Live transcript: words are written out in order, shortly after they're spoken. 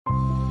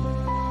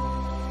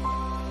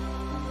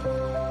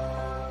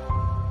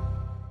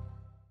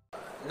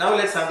Now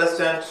let's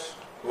understand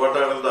what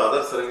are the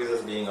other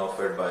services being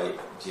offered by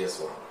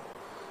GS1.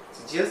 So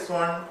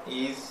GS1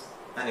 is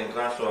an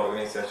international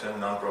organization,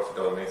 non-profit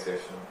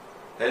organization,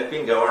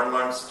 helping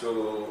governments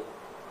to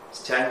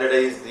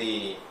standardize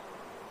the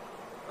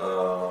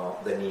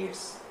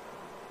needs,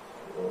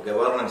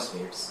 governance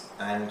needs,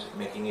 and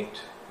making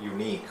it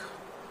unique.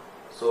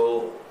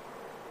 So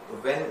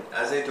when,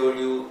 as I told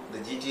you, the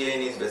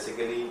GTN is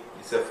basically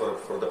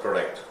for the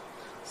product.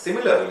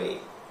 Similarly,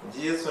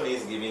 GS1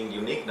 is giving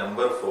unique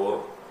number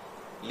for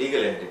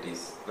legal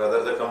entities,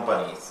 rather the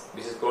companies,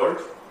 which is called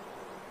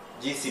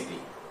GCP,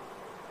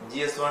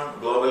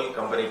 GS1 Global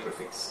Company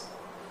Prefix.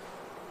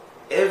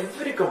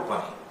 Every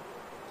company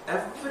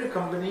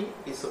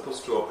is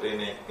supposed to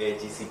obtain a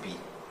GCP,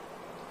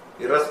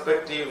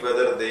 irrespective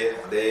whether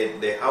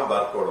they have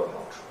barcode or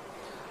not.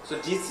 So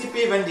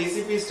GCP, when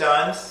GCP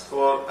stands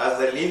for as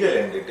a legal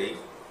entity,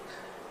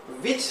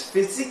 which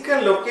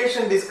physical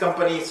location this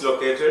company is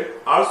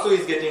located also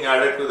is getting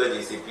added to the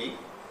GCP,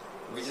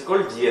 which is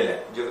called GLN,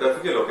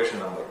 Geographical Location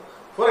Number.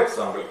 For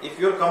example, if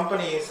your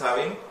company is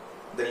having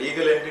the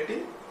legal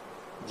entity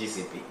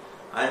GCP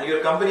and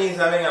your company is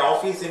having an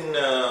office in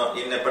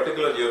a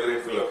particular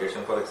geographical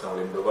location, for example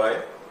in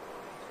Dubai,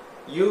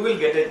 you will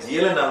get a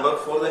GLN number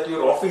for that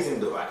your office in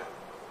Dubai.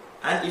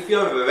 And if you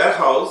have a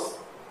warehouse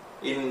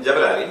in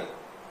Jebel Ali,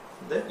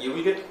 then you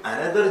will get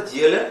another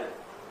GLN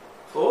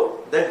for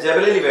that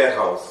Jebel Ali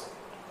warehouse.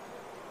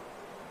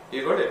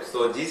 You got it?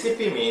 So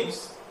GCP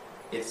means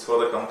it's for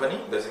the company,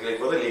 basically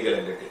for the legal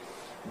entity.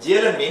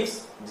 GLN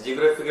means the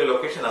geographical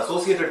location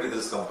associated with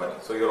this company.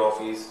 So your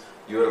office,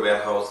 your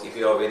warehouse, if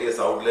you have various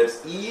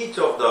outlets, each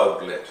of the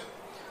outlet,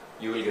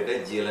 you will get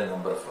a GLN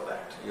number for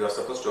that. You are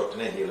supposed to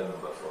obtain a GLN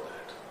number for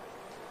that.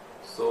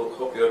 So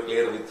hope you are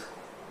clear with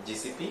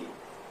GCP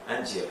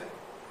and GLN.